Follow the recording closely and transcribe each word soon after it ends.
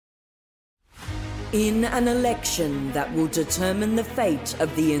In an election that will determine the fate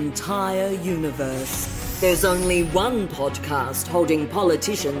of the entire universe, there's only one podcast holding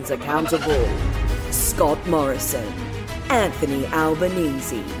politicians accountable. Scott Morrison, Anthony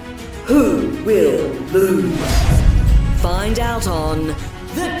Albanese. Who will lose? Find out on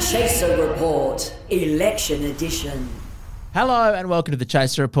The Chaser Report, Election Edition. Hello and welcome to the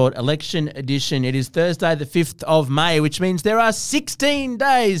Chaser Report Election Edition. It is Thursday the 5th of May, which means there are 16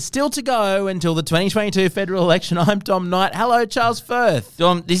 days still to go until the 2022 federal election. I'm Dom Knight. Hello, Charles Firth.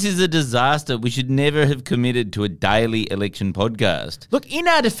 Dom, this is a disaster. We should never have committed to a daily election podcast. Look, in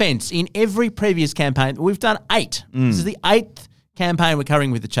our defence, in every previous campaign, we've done 8. This is the 8th campaign we're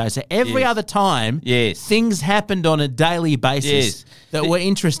covering with the Chaser. Every other time, things happened on a daily basis that were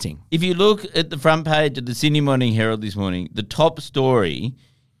interesting. If you look at the front page of the Sydney Morning Herald this morning, the top story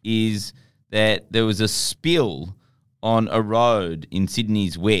is that there was a spill on a road in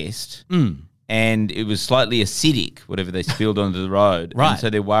Sydney's west and it was slightly acidic, whatever they spilled onto the road. Right. And so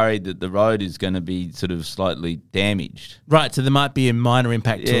they're worried that the road is going to be sort of slightly damaged. Right, so there might be a minor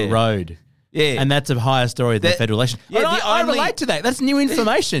impact to a road. Yeah. And that's a higher story than the federal election. Yeah, I relate to that. That's new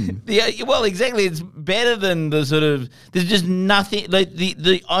information. Well, exactly. It's better than the sort of... There's just nothing... Like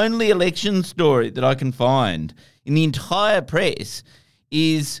the only election story that I can find in the entire press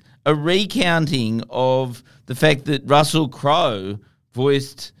is a recounting of the fact that Russell Crowe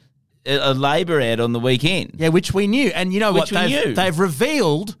voiced a Labor ad on the weekend. Yeah, which we knew. And you know what? Which we knew. They've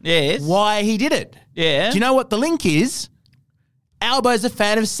revealed why he did it. Yeah. Do you know what the link is? Albo's a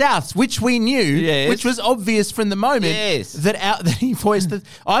fan of Souths, which we knew, which was obvious from the moment that he voiced the...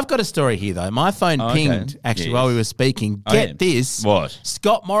 I've got a story here, though. My phone pinged, actually, while we were speaking. Get this. What?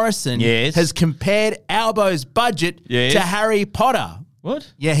 Scott Morrison has compared Albo's budget to Harry Potter.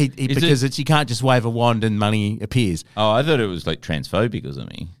 What? Yeah, because you can't just wave a wand and money appears. Oh, I thought it was like transphobic or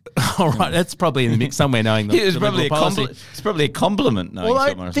something. All right, that's probably in the mix somewhere, knowing the it's probably it's probably a compliment.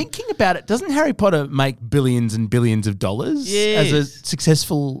 Although, thinking about it, doesn't Harry Potter make billions and billions of dollars as a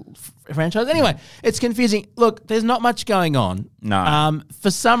successful franchise? Anyway, it's confusing. Look, there's not much going on. No. For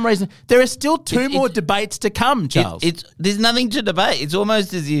some reason, there are still two more debates to come, Charles. There's nothing to debate. It's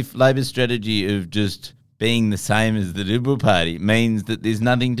almost as if Labor's strategy of just being the same as the Liberal Party means that there's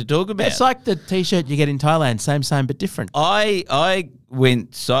nothing to talk about. It's like the T-shirt you get in Thailand, same but different.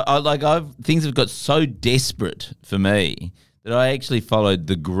 Things have got so desperate for me that I actually followed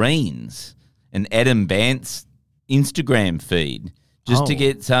the Greens and Adam Bant's Instagram feed just to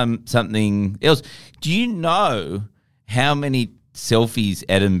get something else. Do you know how many selfies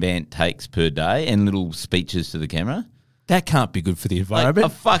Adam Bant takes per day and little speeches to the camera? That can't be good for the environment. Like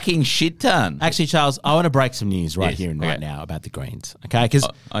a fucking shit ton. Actually, Charles, I want to break some news here and right now about the Greens, okay? Because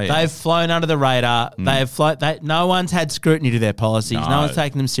they've flown under the radar. No one's had scrutiny to their policies. No one's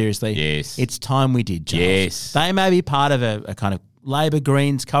taken them seriously. Yes. It's time we did, Charles. Yes. They may be part of a kind of Labor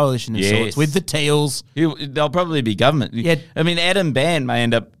Greens coalition of sorts with the Teals. They'll probably be government. Yeah. I mean, Adam Bant may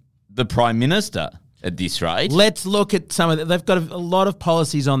end up the Prime Minister at this rate. Let's look at some of them. They've got a lot of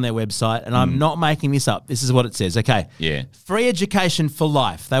policies on their website, and I'm not making this up. This is what it says, okay? Yeah. Free education for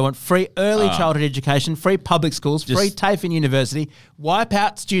life. They want free early childhood education, free public schools, free TAFE in university, wipe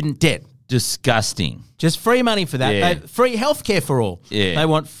out student debt. Disgusting. Just free money for that. Yeah. Free healthcare for all. Yeah. They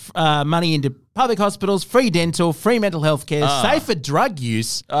want money into public hospitals, free dental, free mental health care, safer drug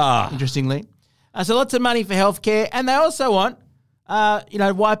use, interestingly. So lots of money for healthcare. And they also want,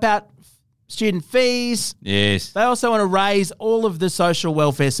 wipe out student fees. Yes. They also want to raise all of the social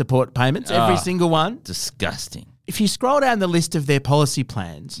welfare support payments, every single one. Disgusting. If you scroll down the list of their policy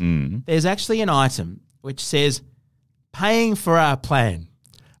plans, there's actually an item which says paying for our plan.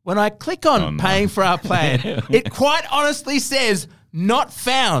 When I click on paying for our plan, it quite honestly says not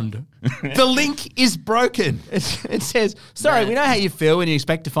found. The link is broken. It says, sorry, we know how you feel when you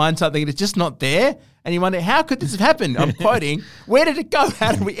expect to find something and it's just not there. And you wonder, how could this have happened? I'm quoting, where did it go?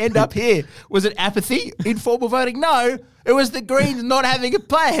 How did we end up here? Was it apathy, informal voting? No, it was the Greens not having a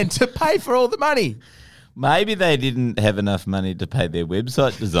plan to pay for all the money. Maybe they didn't have enough money to pay their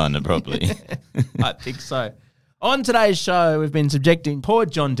website designer properly. I think so. On today's show, we've been subjecting poor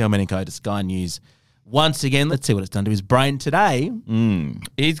John Delmenico to Sky News once again. Let's see what it's done to his brain today.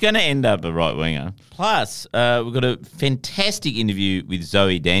 He's going to end up a right-winger. Plus, we've got a fantastic interview with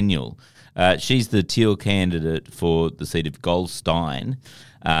Zoe Daniel. She's the Teal candidate for the seat of Goldstein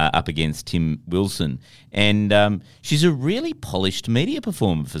up against Tim Wilson. And she's a really polished media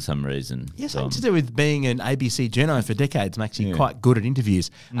performer for some reason. Yes, something to do with being an ABC journo for decades makes you quite good at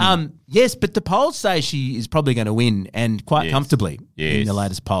interviews. Yes, but the polls say she is probably going to win, and quite comfortably in the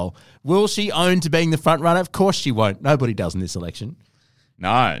latest poll. Will she own to being the front runner? Of course she won't. Nobody does in this election.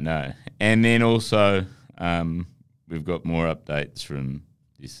 No. And then also we've got more updates from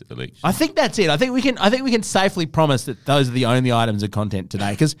this election. I think that's it. I think we can safely promise that those are the only items of content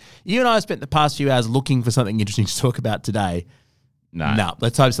today, because you and I have spent the past few hours looking for something interesting to talk about today. No.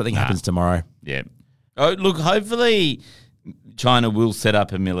 Let's hope something happens tomorrow. Yeah. Oh, look, hopefully China will set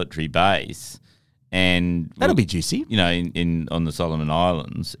up a military base, and that'll be juicy. In on the Solomon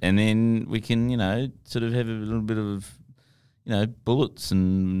Islands, and then we can, sort of have a little bit of, bullets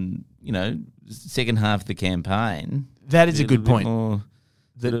and, second half of the campaign. That is a good point.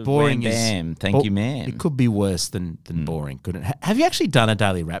 That boring is thank you, ma'am. It could be worse than boring, couldn't it? Have you actually done a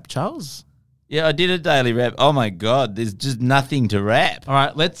daily rap, Charles? Yeah, I did a daily rap. Oh my God, there's just nothing to rap. All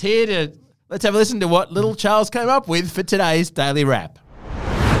right, let's have a listen to what little Charles came up with for today's daily rap.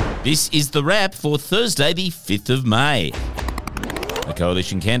 This is the wrap for Thursday, the 5th of May. A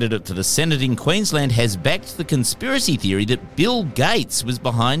coalition candidate for the Senate in Queensland has backed the conspiracy theory that Bill Gates was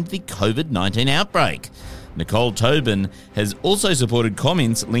behind the COVID-19 outbreak. Nicole Tobin has also supported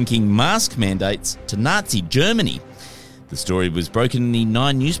comments linking mask mandates to Nazi Germany. The story was broken in the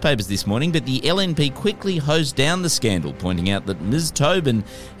 9 newspapers this morning, but the LNP quickly hosed down the scandal, pointing out that Ms. Tobin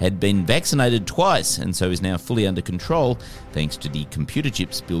had been vaccinated twice and so is now fully under control thanks to the computer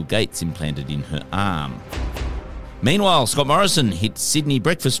chips Bill Gates implanted in her arm. Meanwhile, Scott Morrison hit Sydney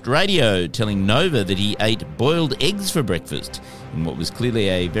breakfast radio, telling Nova that he ate boiled eggs for breakfast in what was clearly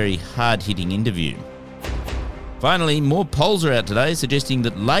a very hard-hitting interview. Finally, more polls are out today suggesting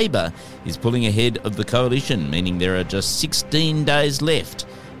that Labor is pulling ahead of the coalition, meaning there are just 16 days left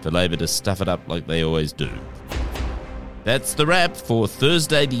for Labor to stuff it up like they always do. That's the wrap for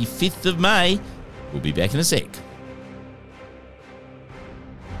Thursday, the 5th of May. We'll be back in a sec.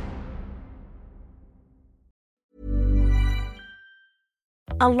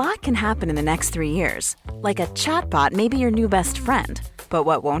 A lot can happen in the next 3 years. Like a chatbot may be your new best friend. But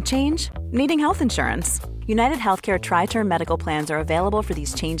what won't change? Needing health insurance. United Healthcare Tri-Term Medical Plans are available for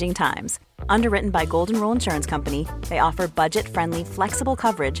these changing times. Underwritten by Golden Rule Insurance Company, they offer budget-friendly, flexible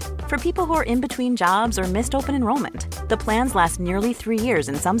coverage for people who are in between jobs or missed open enrollment. The plans last nearly 3 years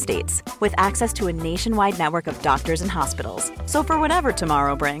in some states, with access to a nationwide network of doctors and hospitals. So for whatever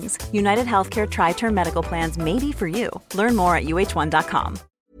tomorrow brings, United Healthcare Tri-Term Medical Plans may be for you. Learn more at uh1.com.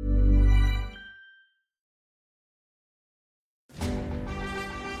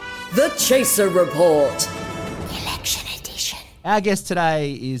 The Chaser Report. Election Edition. Our guest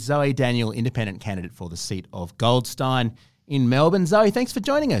today is Zoe Daniel, independent candidate for the seat of Goldstein in Melbourne. Zoe, thanks for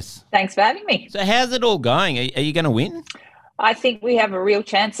joining us. Thanks for having me. So how's it all going? Are you going to win? I think we have a real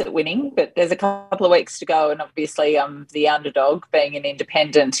chance at winning, but there's a couple of weeks to go, and obviously I'm the underdog, being an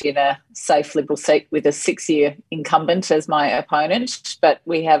independent in a safe Liberal seat with a 6-year incumbent as my opponent. But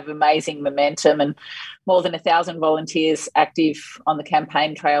we have amazing momentum and more than 1,000 volunteers active on the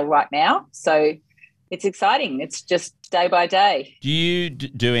campaign trail right now. So it's exciting. It's just day by day. Do you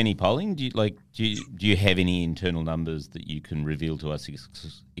do any polling? Do you have any internal numbers that you can reveal to us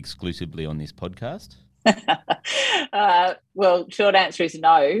exclusively on this podcast? Well, short answer is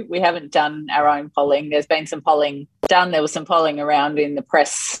no. We haven't done our own polling. There's been some polling done. There was some polling around in the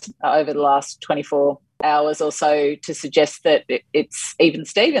press over the last 24 hours or so to suggest that it's even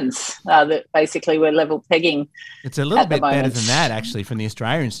Stevens, that basically we're level pegging. It's a little bit better than that, actually, from the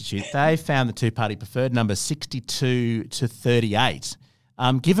Australia Institute. They found the two-party preferred number 62 to 38.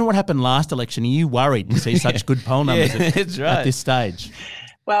 Given what happened last election, are you worried to see such good poll numbers at this stage?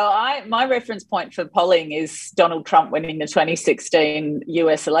 Well, my reference point for polling is Donald Trump winning the 2016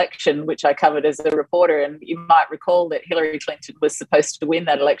 US election, which I covered as a reporter. And you might recall that Hillary Clinton was supposed to win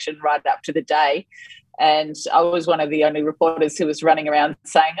that election right up to the day. And I was one of the only reporters who was running around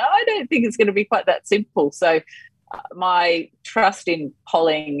saying, I don't think it's going to be quite that simple. So my trust in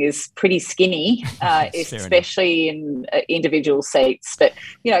polling is pretty skinny, especially in individual seats. But,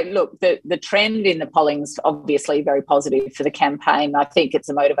 look, the trend in the polling is obviously very positive for the campaign. I think it's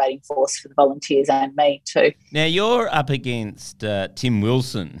a motivating force for the volunteers and me too. Now, you're up against Tim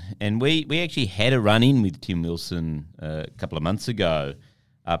Wilson, and we actually had a run-in with Tim Wilson a couple of months ago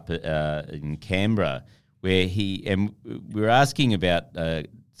up in Canberra, where we were asking about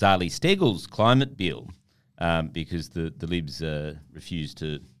Zali Steggall's climate bill. Because the Libs refused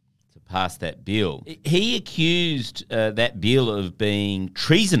to pass that bill. He accused that bill of being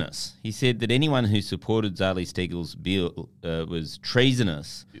treasonous. He said that anyone who supported Zali Steggall's bill was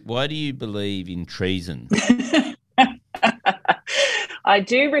treasonous. Why do you believe in treason? I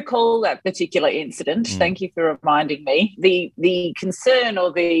do recall that particular incident. Thank you for reminding me. The concern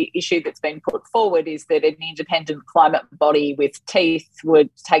or the issue that's been put forward is that an independent climate body with teeth would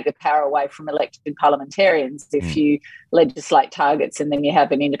take the power away from elected parliamentarians if you legislate targets and then you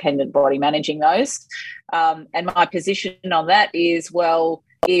have an independent body managing those. And my position on that is, well,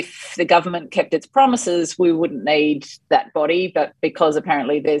 if the government kept its promises, we wouldn't need that body. But because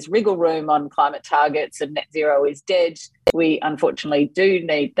apparently there's wriggle room on climate targets and net zero is dead, we unfortunately do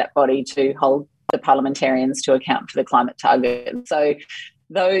need that body to hold the parliamentarians to account for the climate target. So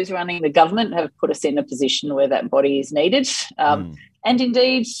those running the government have put us in a position where that body is needed. And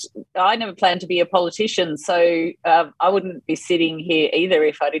indeed, I never planned to be a politician, so I wouldn't be sitting here either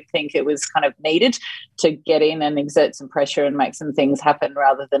if I didn't think it was kind of needed to get in and exert some pressure and make some things happen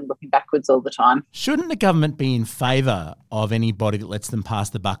rather than looking backwards all the time. Shouldn't the government be in favour of any body that lets them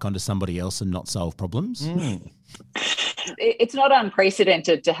pass the buck onto somebody else and not solve problems? It's not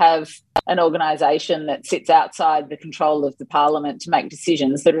unprecedented to have an organisation that sits outside the control of the parliament to make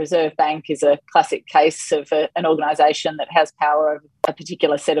decisions. The Reserve Bank is a classic case of an organisation that has power over a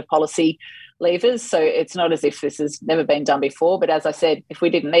particular set of policy levers. So it's not as if this has never been done before. But as I said, if we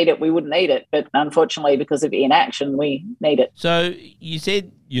didn't need it, we wouldn't need it. But unfortunately, because of inaction, we need it. So you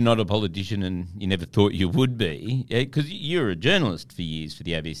said you're not a politician and you never thought you would be, because you're a journalist for years for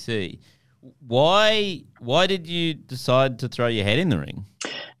the ABC. Why did you decide to throw your head in the ring?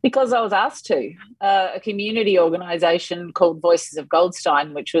 Because I was asked to. A community organisation called Voices of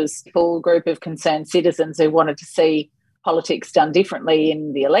Goldstein, which was a full group of concerned citizens who wanted to see politics done differently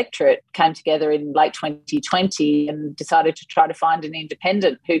in the electorate, came together in late 2020 and decided to try to find an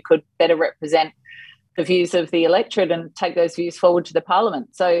independent who could better represent the views of the electorate and take those views forward to the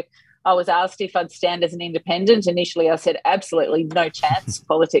parliament. So I was asked if I'd stand as an independent. Initially, I said, absolutely no chance.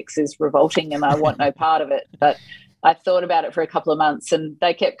 Politics is revolting and I want no part of it. But I thought about it for a couple of months and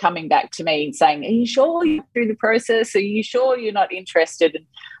they kept coming back to me and saying, are you sure you're through the process? Are you sure you're not interested? And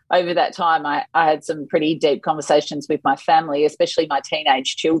over that time, I had some pretty deep conversations with my family, especially my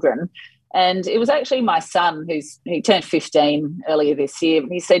teenage children. And it was actually my son he turned 15 earlier this year.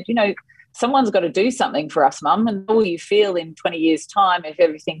 And he said, someone's got to do something for us, Mum. And how will you feel in 20 years' time if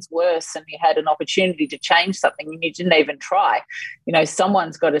everything's worse and you had an opportunity to change something and you didn't even try?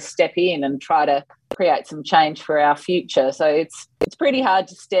 Someone's got to step in and try to create some change for our future. So it's pretty hard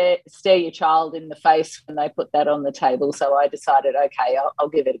to stare your child in the face when they put that on the table. So I decided, okay, I'll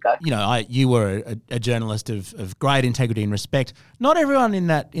give it a go. You were a journalist of great integrity and respect. Not everyone in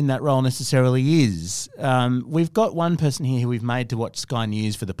that role necessarily is. We've got one person here who we've made to watch Sky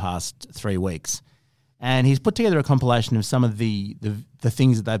News for the past 3 weeks, and he's put together a compilation of some of the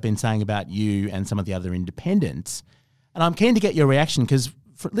things that they've been saying about you and some of the other independents. And I'm keen to get your reaction because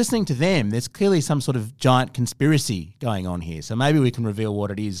listening to them, there's clearly some sort of giant conspiracy going on here. So maybe we can reveal what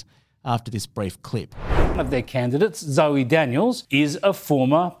it is after this brief clip. One of their candidates, Zoe Daniels, is a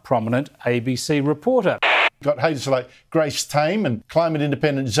former prominent ABC reporter. Got haters like Grace Tame and climate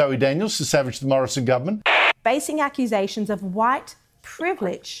independent Zoe Daniels to savage the Morrison government. Facing accusations of white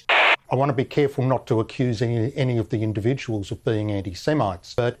privilege. I want to be careful not to accuse any of the individuals of being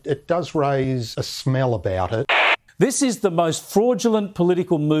anti-Semites, but it does raise a smell about it. This is the most fraudulent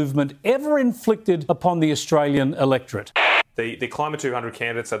political movement ever inflicted upon the Australian electorate. The Climate 200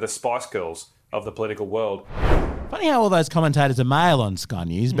 candidates are the Spice Girls of the political world. Funny how all those commentators are male on Sky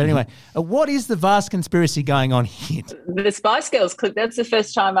News. But anyway, what is the vast conspiracy going on here? The Spice Girls clip, that's the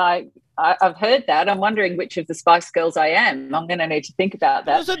first time I've heard that. I'm wondering which of the Spice Girls I am. I'm going to need to think about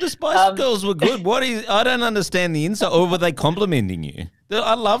that. I said the Spice Girls were good. I don't understand the insight. Or were they complimenting you?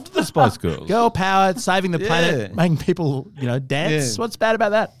 I loved the Spice Girls. Girl power, saving the planet, making people, dance. Yeah. What's bad about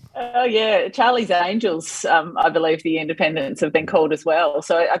that? Oh, yeah. Charlie's Angels, I believe the independents have been called as well.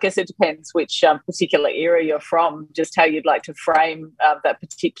 So I guess it depends which particular era you're from, just how you'd like to frame that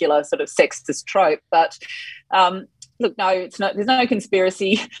particular sort of sexist trope. But look, no, it's not. There's no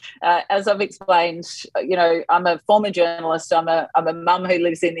conspiracy. As I've explained, I'm a former journalist. I'm a mum who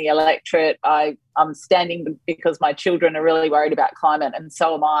lives in the electorate. I'm standing because my children are really worried about climate, and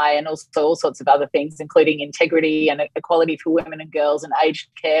so am I, and also all sorts of other things, including integrity and equality for women and girls and aged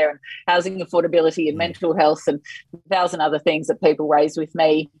care and housing affordability and mental health and 1,000 other things that people raise with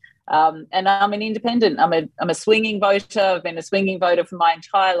me. And I'm an independent. I'm a swinging voter. I've been a swinging voter for my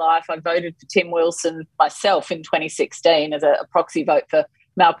entire life. I voted for Tim Wilson myself in 2016 as a proxy vote for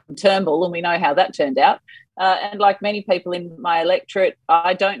Malcolm Turnbull, and we know how that turned out. And like many people in my electorate,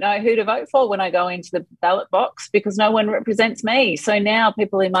 I don't know who to vote for when I go into the ballot box because no one represents me. So now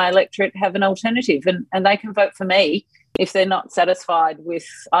people in my electorate have an alternative and they can vote for me if they're not satisfied with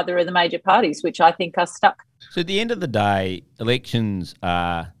either of the major parties, which I think are stuck. So at the end of the day, elections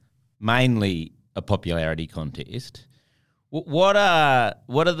are mainly a popularity contest. What are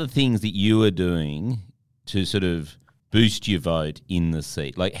the things that you are doing to sort of boost your vote in the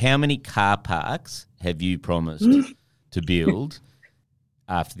seat? Like, how many car parks have you promised to build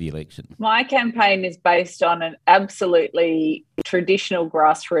after the election? My campaign is based on an absolutely traditional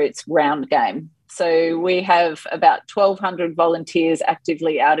grassroots round game. So we have about 1,200 volunteers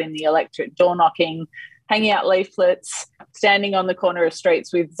actively out in the electorate, door knocking, hanging out leaflets, standing on the corner of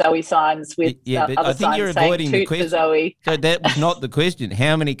streets with Zoe signs, with but other I think you're signs saying avoiding the "Toot for question. Zoe." So that was not the question.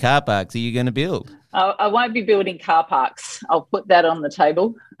 How many car parks are you going to build? I won't be building car parks. I'll put that on the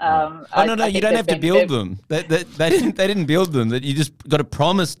table. No, you don't have to build them. They didn't build them. That you just got a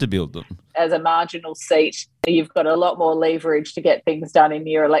promise to build them. As a marginal seat, you've got a lot more leverage to get things done in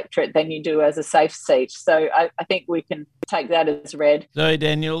your electorate than you do as a safe seat. So I think we can take that as read. So,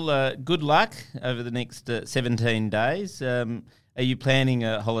 Daniel, good luck over the next 17 days. Are you planning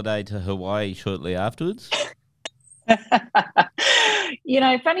a holiday to Hawaii shortly afterwards?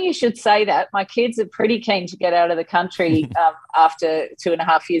 Funny you should say that. My kids are pretty keen to get out of the country after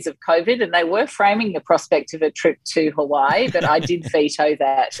 2.5 years of COVID, and they were framing the prospect of a trip to Hawaii, but I did veto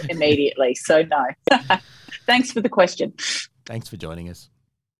that immediately. So, no. Thanks for the question. Thanks for joining us.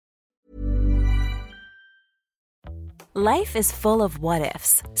 Life is full of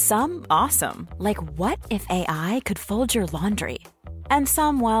what-ifs. Some awesome, like what if AI could fold your laundry? And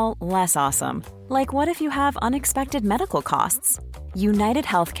some, well, less awesome, like what if you have unexpected medical costs? United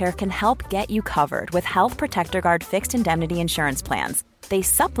Healthcare can help get you covered with Health Protector Guard fixed indemnity insurance plans. They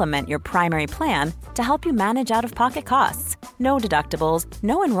supplement your primary plan to help you manage out-of-pocket costs. No deductibles,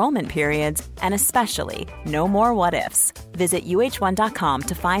 no enrollment periods, and especially no more what-ifs. Visit uh1.com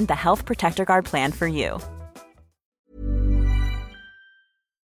to find the Health Protector Guard plan for you.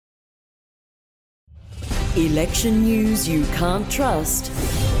 Election news you can't trust.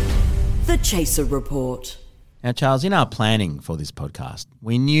 The Chaser Report. Now, Charles, in our planning for this podcast,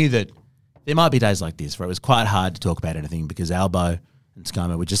 we knew that there might be days like this where it was quite hard to talk about anything because Albo and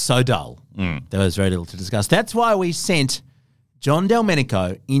ScoMo were just so dull. There was very little to discuss. That's why we sent John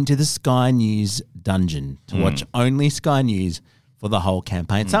Delmenico into the Sky News dungeon to watch only Sky News for the whole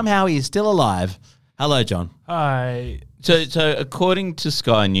campaign. Somehow he is still alive. Hello, John. Hi. So according to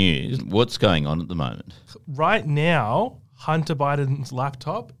Sky News, what's going on at the moment? Right now, Hunter Biden's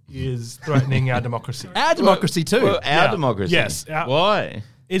laptop is threatening our democracy. Our democracy too. Well, our democracy? Yes. Why?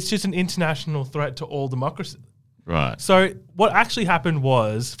 It's just an international threat to all democracy. Right. So what actually happened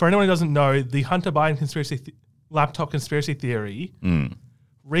was, for anyone who doesn't know, the Hunter Biden laptop conspiracy theory,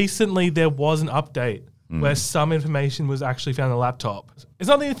 recently there was an update where some information was actually found on the laptop. It's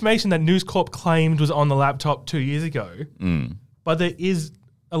not the information that News Corp claimed was on the laptop 2 years ago, but there is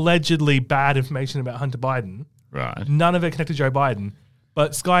allegedly bad information about Hunter Biden. Right. None of it connected to Joe Biden.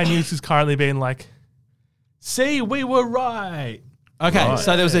 But Sky News is currently being like, see, we were right. Okay,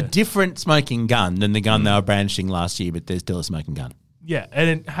 so there was a different smoking gun than the gun they were brandishing last year, but there's still a smoking gun. Yeah, and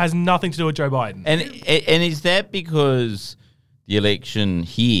it has nothing to do with Joe Biden. And is that because the election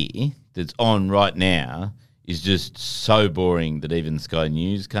here that's on right now is just so boring that even Sky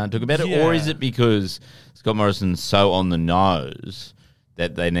News can't talk about it? Yeah. Or is it because Scott Morrison's so on the nose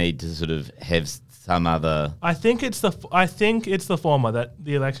that they need to sort of have some other... I think it's the former, that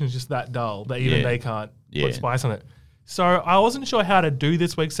the election is just that dull that even they can't put spice on it. So I wasn't sure how to do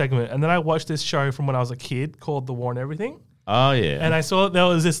this week's segment, and then I watched this show from when I was a kid called The War and Everything. Oh, yeah. And I saw that there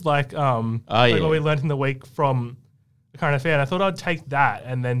was this what we learned in the week from the current affair, and I thought I'd take that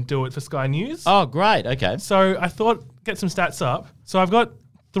and then do it for Sky News. Oh, great. Okay. So I thought, get some stats up. So I've got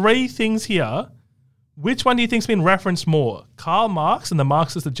 3 things here. Which one do you think's been referenced more? Karl Marx and the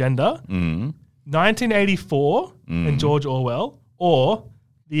Marxist agenda, 1984 and George Orwell, or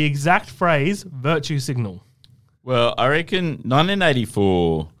the exact phrase virtue signal? Well, I reckon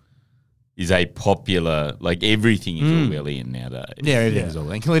 1984 is a popular, like everything is Orwellian nowadays. Yeah, everything is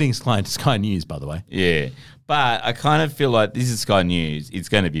Orwellian, including Sky News, by the way. Yeah. But I kind of feel like this is Sky News. It's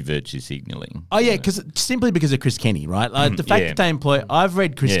going to be virtue signalling. Oh, yeah, simply because of Chris Kenny, right? Like the fact that they employ... I've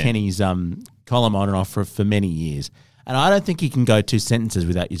read Chris Kenny's column on and off for many years, and I don't think he can go 2 sentences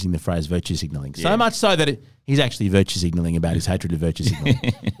without using the phrase virtue signalling. So much so that he's actually virtue signalling about his hatred of virtue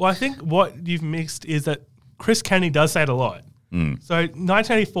signalling. Well, I think what you've mixed is that Chris Kenny does say it a lot. So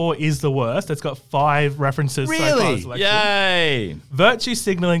 1984 is the worst. It's got 5 references so far this election. Yay! Virtue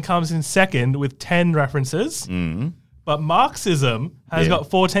signalling comes in second with 10 references. But Marxism has got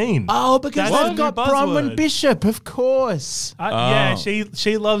 14. Oh, because That's they've got Bronwyn Bishop, of course. Yeah,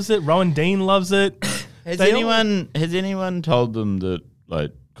 she loves it. Rowan Dean loves it. Has anyone told them that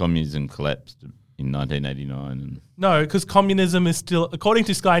like communism collapsed in 1989? And No, because communism is still, according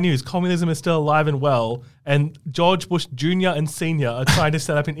to Sky News, communism is still alive and well, and George Bush Jr. and Sr. are trying to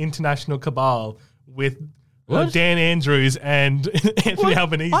set up an international cabal with Dan Andrews and Anthony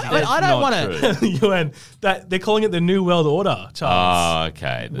Albanese. I don't want to. UN. That they're calling it the New World Order, Charles. Oh,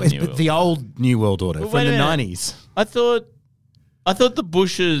 okay. The old New World Order from the 90s. I thought the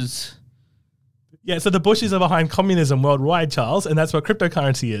Bushes. Yeah, so the Bushes are behind communism worldwide, Charles, and that's what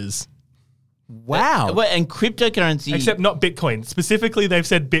cryptocurrency is. Wow. And cryptocurrency. Except not Bitcoin. Specifically, they've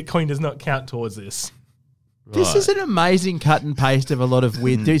said Bitcoin does not count towards this. This is an amazing cut and paste of a lot of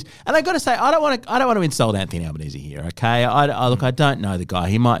weird dudes. And I got to say, I don't want to insult Anthony Albanese here, okay? I don't know the guy.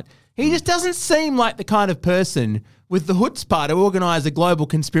 He just doesn't seem like the kind of person with the chutzpah to organise a global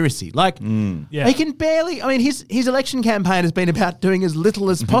conspiracy. Like, he can barely. I mean, his election campaign has been about doing as little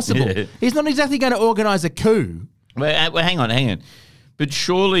as possible. He's not exactly going to organise a coup. Well, hang on. But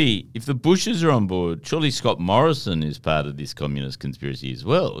surely, if the Bushes are on board, surely Scott Morrison is part of this communist conspiracy as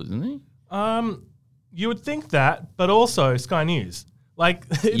well, isn't he? You would think that, but also Sky News. Like,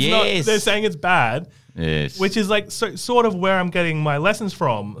 it's not, they're saying it's bad. Yes. Which is like sort of where I'm getting my lessons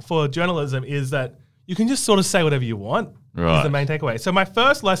from for journalism is that you can just sort of say whatever you want. Right. Is the main takeaway. So my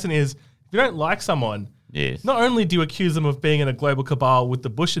first lesson is if you don't like someone, not only do you accuse them of being in a global cabal with the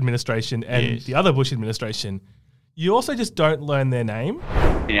Bush administration and the other Bush administration, you also just don't learn their name.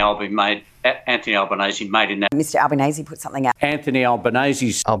 Anthony Albanese made in that. Mr. Albanese put something out. Anthony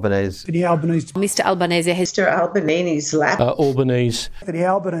Albanese's. Anthony Albanese. Mr. Albanese. Mr. Albanese's lap. Albanese. Anthony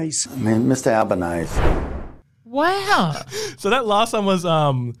Albanese. Mr. Albanese. Wow. So that last one was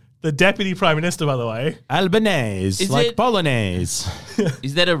the Deputy Prime Minister, by the way. Albanese, Bolognese.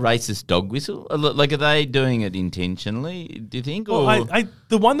 Is that a racist dog whistle? Like, are they doing it intentionally, do you think? Or? Well,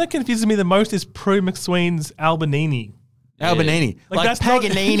 the one that confuses me the most is Prue McSween's Albanini. Albanini. Like that's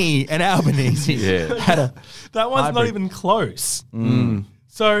Paganini and Albanese. That one's not even close.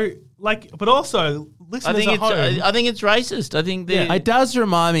 So, but also, listeners at home. I think it's racist. I think it does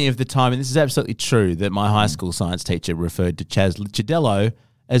remind me of the time, and this is absolutely true, that my high school science teacher referred to Chaz Ciadello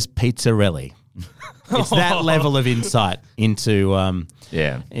as Pizzarelli. It's that level of insight into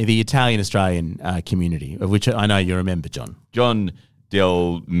the Italian-Australian community, of which I know you remember, John. John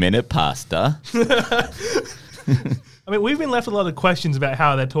Del Menepasta. I mean, we've been left with a lot of questions about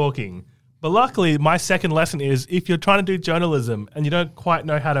how they're talking. But luckily, my second lesson is if you're trying to do journalism and you don't quite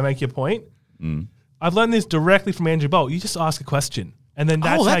know how to make your point, I've learned this directly from Andrew Bolt. You just ask a question, and then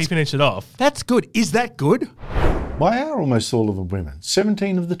that's how you finish it off. That's good. Is that good? Why are almost all of them women?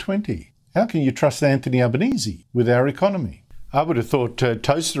 17 of the 20. How can you trust Anthony Albanese with our economy? I would have thought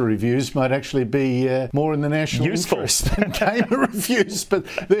toaster reviews might actually be more in the national interest than gamer reviews, but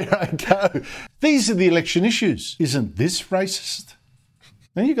there I go. These are the election issues. Isn't this racist?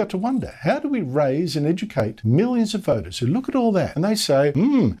 Then you got to wonder, how do we raise and educate millions of voters who look at all that and they say,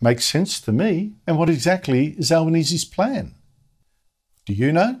 makes sense to me, and what exactly is Albanese's plan? Do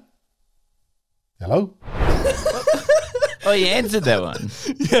you know? Hello? Oh, he answered that one.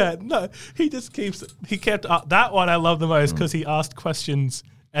 Yeah, no, he kept that one I love the most because he asked questions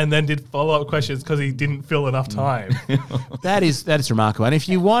and then did follow-up questions because he didn't fill enough time. That is remarkable. And if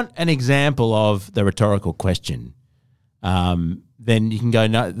you want an example of the rhetorical question, then you can go,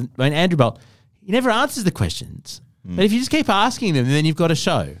 no, I mean, Andrew Bolt, he never answers the questions. But if you just keep asking them, then you've got a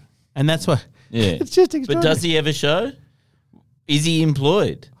show. And that's what, it's just extraordinary. But does he have a show? Is he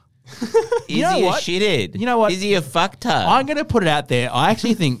employed? Is he a shithead? You know what? Is he a fucktard? I'm going to put it out there. I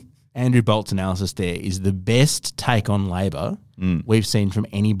actually think Andrew Bolt's analysis there is the best take on Labor we've seen from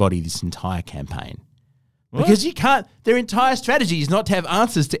anybody this entire campaign. What? Because you can't, their entire strategy is not to have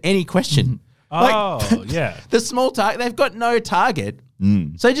answers to any question. The small target, they've got no target.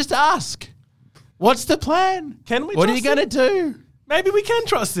 So just ask, what's the plan? What are you going to do? Maybe we can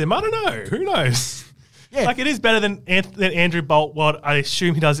trust him. I don't know. Who knows? Yeah. Like, it is better than Andrew Bolt, what I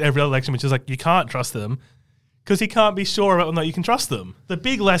assume he does every other election, which is like, you can't trust them because he can't be sure about whether or not you can trust them. The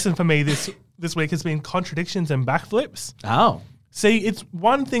big lesson for me this week has been contradictions and backflips. Oh. See, it's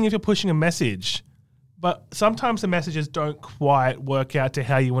one thing if you're pushing a message, but sometimes the messages don't quite work out to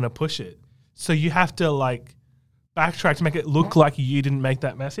how you want to push it. So you have to, backtrack to make it look like you didn't make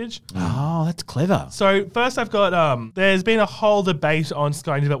that message. Oh, that's clever. So first I've got, there's been a whole debate on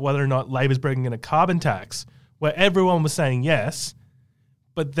Sky News about whether or not Labor's bringing in a carbon tax, where everyone was saying yes,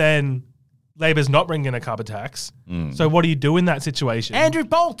 but then Labor's not bringing in a carbon tax. So what do you do in that situation? Andrew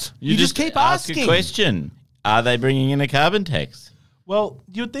Bolt, you just keep asking. Ask a question. Are they bringing in a carbon tax? Well,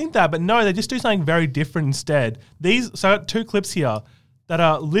 you'd think that, but no, they just do something very different instead. So I got two clips here that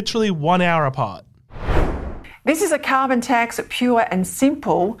are literally 1 hour apart. This is a carbon tax, pure and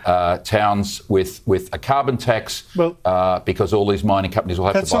simple. Towns with a carbon tax, because all these mining companies will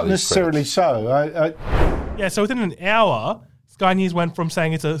have to buy these credits. That's not necessarily so. Yeah, so within an hour, Sky News went from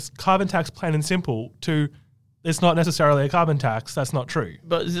saying it's a carbon tax plain and simple to it's not necessarily a carbon tax. That's not true.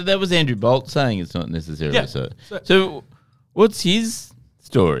 But that was Andrew Bolt saying it's not necessarily so. So what's his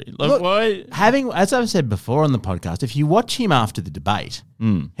story? Like, Look, why? As I've said before on the podcast, if you watch him after the debate,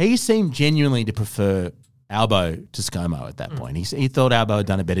 he seemed genuinely to prefer Albo to ScoMo at that point. He thought Albo had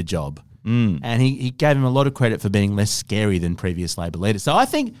done a better job. And he gave him a lot of credit for being less scary than previous Labor leaders. So I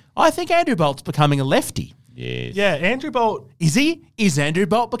think Andrew Bolt's becoming a lefty. Yes. Yeah, Andrew Bolt. Is he? Is Andrew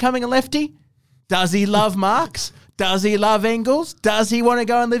Bolt becoming a lefty? Does he love Marx? Does he love Engels? Does he want to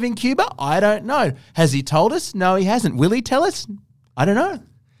go and live in Cuba? I don't know. Has he told us? No, he hasn't. Will he tell us? I don't know.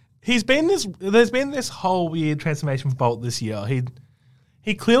 There's been this whole weird transformation for Bolt this year.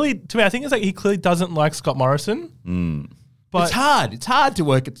 He clearly, to me, I think it's like he clearly doesn't like Scott Morrison. But it's hard. It's hard to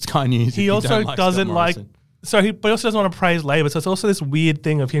work at Sky News. He also doesn't like. But he also doesn't want to praise Labor. So it's also this weird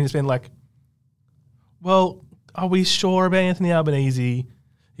thing of him just being like, "Well, are we sure about Anthony Albanese?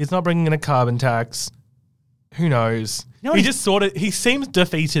 He's not bringing in a carbon tax. Who knows?" He seems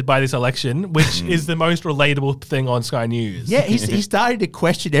defeated by this election, which is the most relatable thing on Sky News. Yeah, he's starting to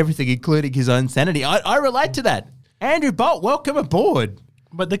question everything, including his own sanity. I relate to that. Andrew Bolt, welcome aboard.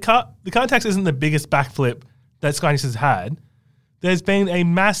 But the carbon tax isn't the biggest backflip that Sky News has had. There's been a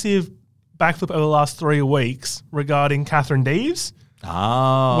massive backflip over the last 3 weeks regarding Catherine Deves.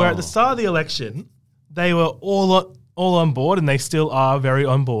 Oh. Where at the start of the election, they were all on board, and they still are very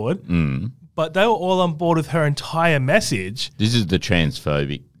on board. But they were all on board with her entire message. This is the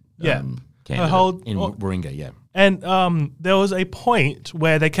transphobic candidate. In Warringah, yeah. And there was a point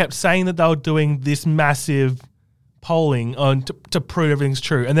where they kept saying that they were doing this massive polling to prove everything's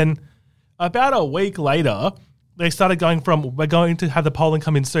true. And then about a week later, they started going from, we're going to have the polling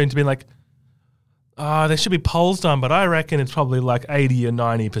come in soon, to being like, there should be polls done, but I reckon it's probably like 80 or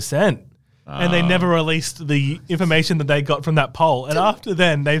 90%. And they never released the information that they got from that poll. And after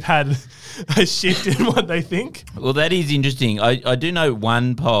then, they've had a shift in what they think. Well, that is interesting. I do know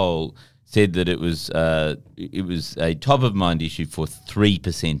one poll said that it was a top of mind issue for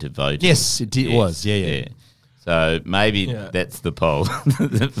 3% of voters. Yes, it was. Yeah. So maybe that's the poll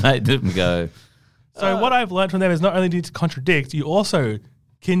that made them go. So what I've learned from them is not only do you contradict, you also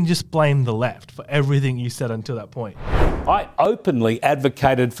can just blame the left for everything you said until that point. I openly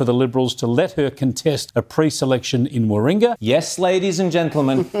advocated for the Liberals to let her contest a pre-selection in Warringah. Yes, ladies and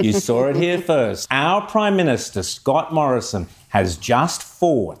gentlemen, you saw it here first. Our Prime Minister, Scott Morrison, has just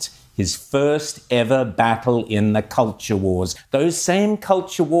fought his first ever battle in the culture wars. Those same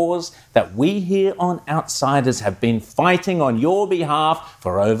culture wars that we here on Outsiders have been fighting on your behalf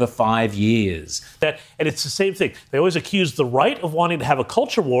for over 5 years. And it's the same thing. They always accuse the right of wanting to have a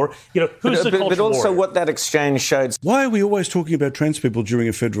culture war. Who's the culture war? But also what that exchange showed. Why are we always talking about trans people during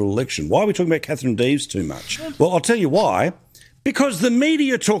a federal election? Why are we talking about Catherine Deves too much? Well, I'll tell you why. Because the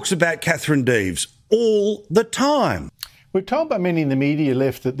media talks about Catherine Deves all the time. We're told by many in the media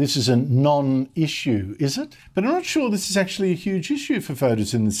left that this is a non-issue, is it? But I'm not sure this is actually a huge issue for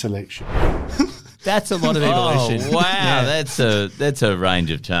voters in this election. That's a lot of evolution. Oh, wow, that's a range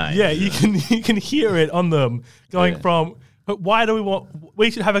of change. Yeah, you can hear it on them going from, but why do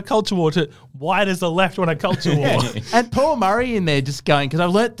we should have a culture war, to why does the left want a culture war? And Paul Murray in there just going, because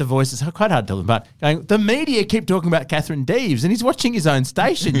I've learnt the voice, it's quite hard to tell him, but going, the media keep talking about Catherine Deves and he's watching his own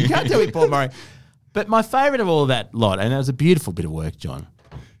station. You can't tell me Paul Murray. But my favourite of all of that lot, and that was a beautiful bit of work, John,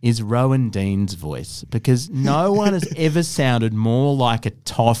 is Rowan Dean's voice, because no one has ever sounded more like a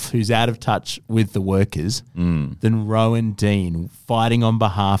toff who's out of touch with the workers than Rowan Dean fighting on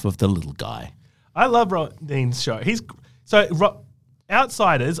behalf of the little guy. I love Rowan Dean's show.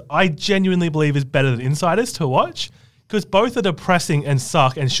 Outsiders, I genuinely believe, is better than Insiders to watch, because both are depressing and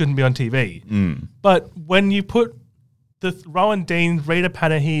suck and shouldn't be on TV. But when you put the Rowan Dean, Rita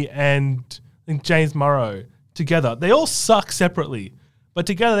Panahi, and James Morrow together, they all suck separately, but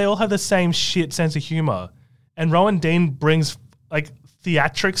together they all have the same shit sense of humor. And Rowan Dean brings like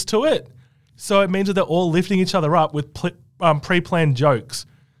theatrics to it, so it means that they're all lifting each other up with pre-planned jokes.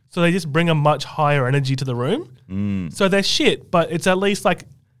 So they just bring a much higher energy to the room. So they're shit, but it's at least like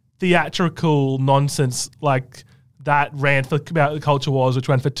theatrical nonsense, like that rant about the culture wars, which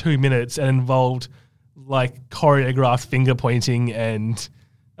went for 2 minutes and involved like choreographed finger pointing and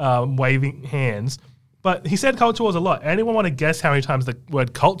waving hands. But he said culture wars a lot. Anyone want to guess how many times the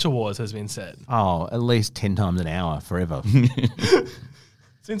word culture wars has been said? Oh, at least 10 times an hour forever.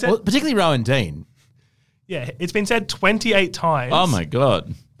 Well, particularly Rowan Dean. Yeah, it's been said 28 times. Oh, my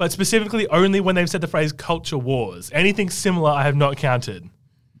God. but specifically only when they've said the phrase culture wars. Anything similar I have not counted.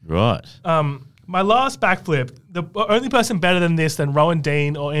 Right. My last backflip, the only person better than this than Rowan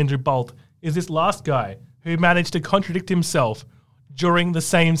Dean or Andrew Bolt is this last guy who managed to contradict himself during the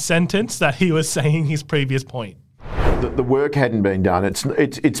same sentence that he was saying his previous point. The work hadn't been done.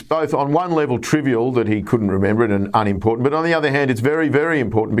 It's both on one level trivial that he couldn't remember it and unimportant, but on the other hand, it's very, very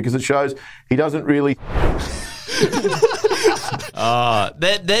important because it shows he doesn't really.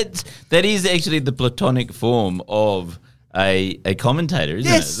 That is actually the platonic form of a commentator,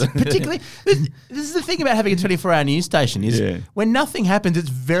 isn't it? Yes, particularly. This is the thing about having a 24-hour news station is when nothing happens, it's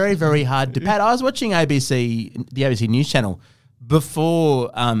very, very hard to pad. I was watching the ABC News channel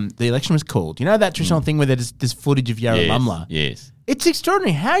before the election was called. You know that traditional thing where there's footage of Yarralumla? Yes. It's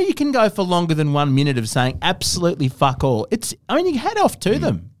extraordinary how you can go for longer than 1 minute of saying absolutely fuck all. You head off to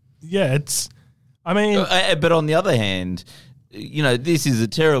them. Yeah, but on the other hand, this is a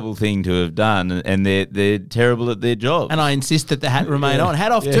terrible thing to have done, and they're terrible at their job. And I insist that the hat remain on.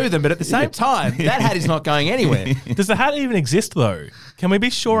 Hat off to them, but at the same time, that hat is not going anywhere. Does the hat even exist, though? Can we be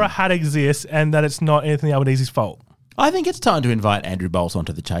sure a hat exists and that it's not Anthony Albanese's fault? I think it's time to invite Andrew Bolt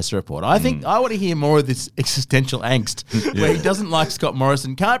onto the Chaser Report. I think I want to hear more of this existential angst where he doesn't like Scott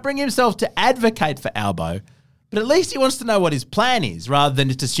Morrison, can't bring himself to advocate for Albo, but at least he wants to know what his plan is rather than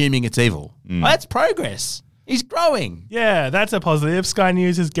just assuming it's evil. That's progress. He's growing. Yeah, that's a positive. Sky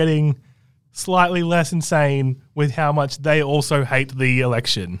News is getting slightly less insane with how much they also hate the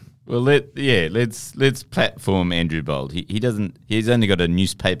election. Well, let's platform Andrew Bolt. He's only got a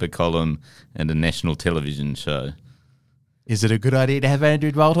newspaper column and a national television show. Is it a good idea to have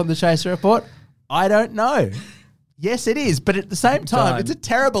Andrew Bolt on the Chaser Report? I don't know. Yes, it is. But at the same time, it's a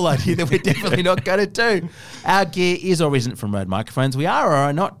terrible idea that we're definitely not going to do. Our gear is or isn't from Rode Microphones. We are or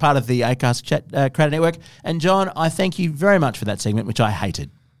are not part of the Acast Chat Creator Network. And John, I thank you very much for that segment, which I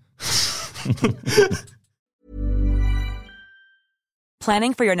hated.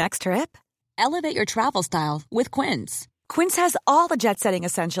 Planning for your next trip? Elevate your travel style with Quince. Quince has all the jet-setting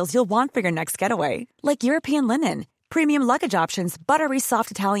essentials you'll want for your next getaway, like European linen, premium luggage options, buttery soft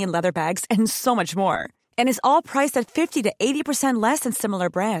Italian leather bags, and so much more. And is all priced at 50 to 80% less than similar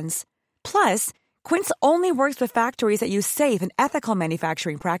brands. Plus, Quince only works with factories that use safe and ethical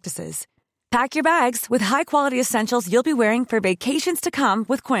manufacturing practices. Pack your bags with high-quality essentials you'll be wearing for vacations to come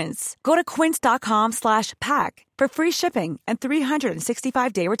with Quince. Go to quince.com/pack for free shipping and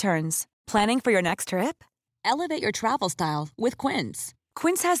 365-day returns. Planning for your next trip? Elevate your travel style with Quince.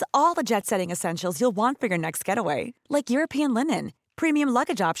 Quince has all the jet-setting essentials you'll want for your next getaway, like European linen, premium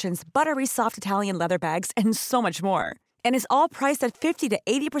luggage options, buttery soft Italian leather bags, and so much more. And is all priced at 50 to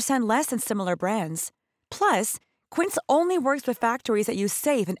 80% less than similar brands. Plus, Quince only works with factories that use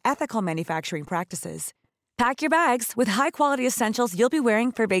safe and ethical manufacturing practices. Pack your bags with high-quality essentials you'll be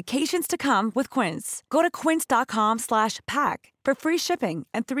wearing for vacations to come with Quince. Go to quince.com/pack for free shipping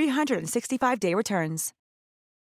and 365-day returns.